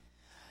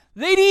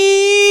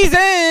Ladies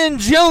and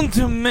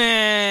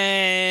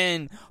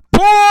gentlemen,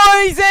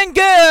 boys and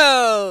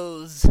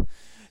girls,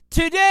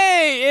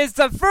 today is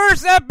the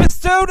first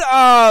episode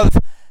of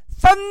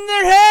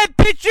Thunderhead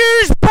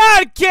Pictures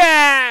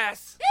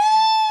Podcast.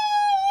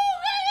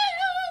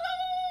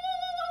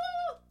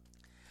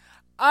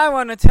 I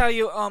want to tell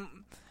you,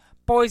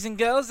 boys and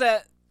girls,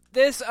 that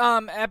this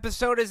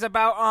episode is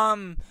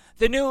about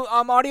the new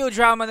audio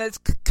drama that's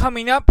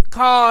coming up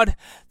called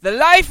The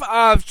Life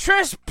of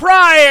Trish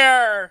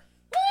Pryor.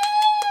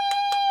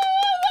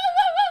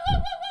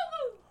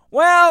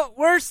 Well,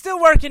 we're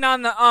still working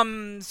on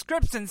the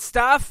scripts and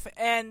stuff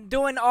and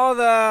doing all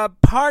the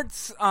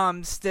parts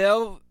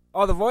still,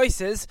 all the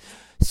voices.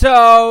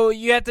 So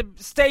you have to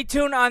stay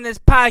tuned on this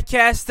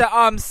podcast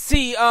to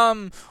see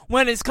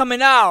when it's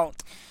coming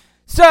out.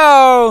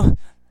 So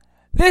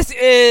this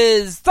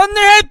is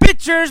Thunderhead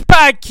Pictures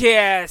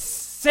Podcast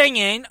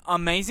singing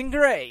Amazing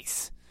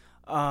Grace.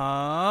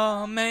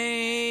 Amazing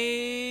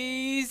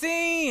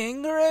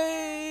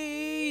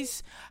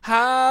Grace,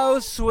 how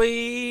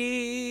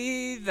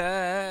sweet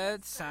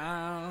that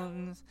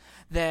sounds,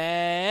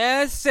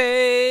 that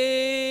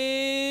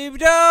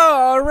saved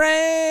a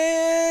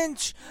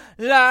wretch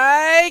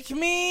like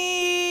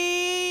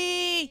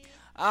me.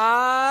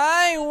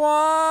 I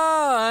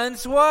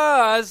once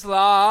was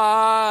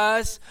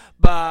lost,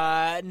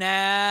 but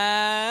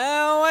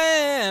now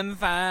am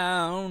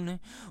found.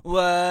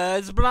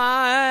 Was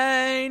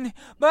blind,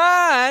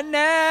 but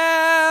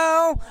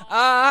now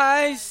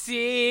I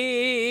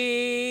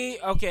see.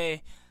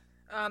 Okay,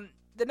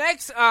 the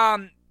next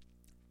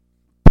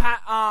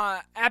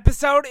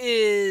episode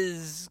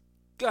is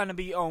gonna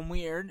be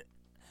weird,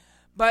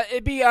 but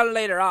it'd be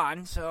later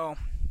on. So,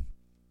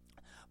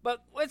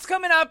 but what's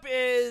coming up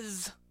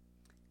is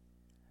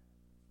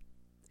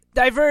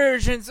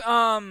Divergent's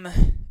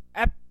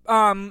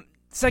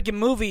second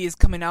movie is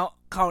coming out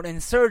called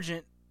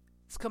Insurgent.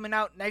 It's coming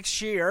out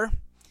next year.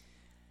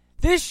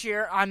 This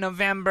year, on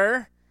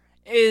November,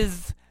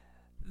 is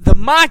The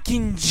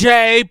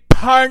Mockingjay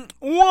Part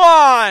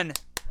 1.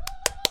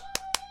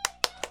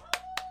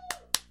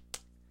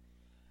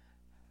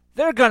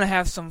 They're going to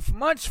have some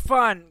much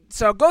fun.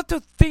 So go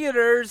to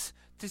theaters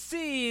to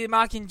see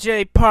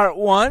Mockingjay Part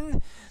 1.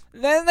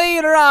 Then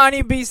later on,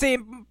 you'll be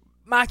seeing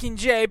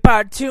Mockingjay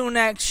Part 2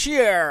 next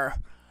year.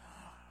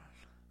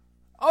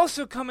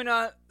 Also coming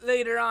out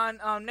later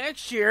on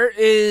next year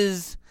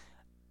is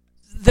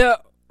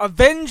The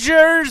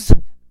Avengers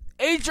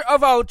Age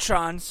of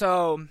Ultron.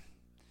 So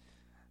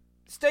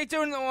stay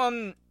tuned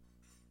to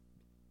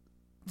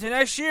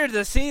next year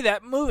to see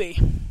that movie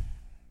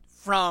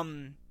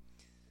from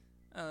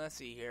let's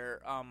see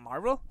here,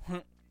 Marvel.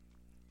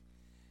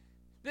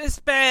 This has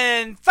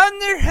been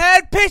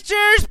Thunderhead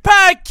Pictures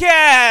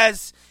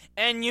Podcast,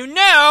 and you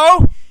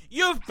know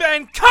you've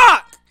been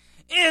caught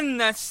in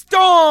the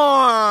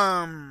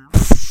storm.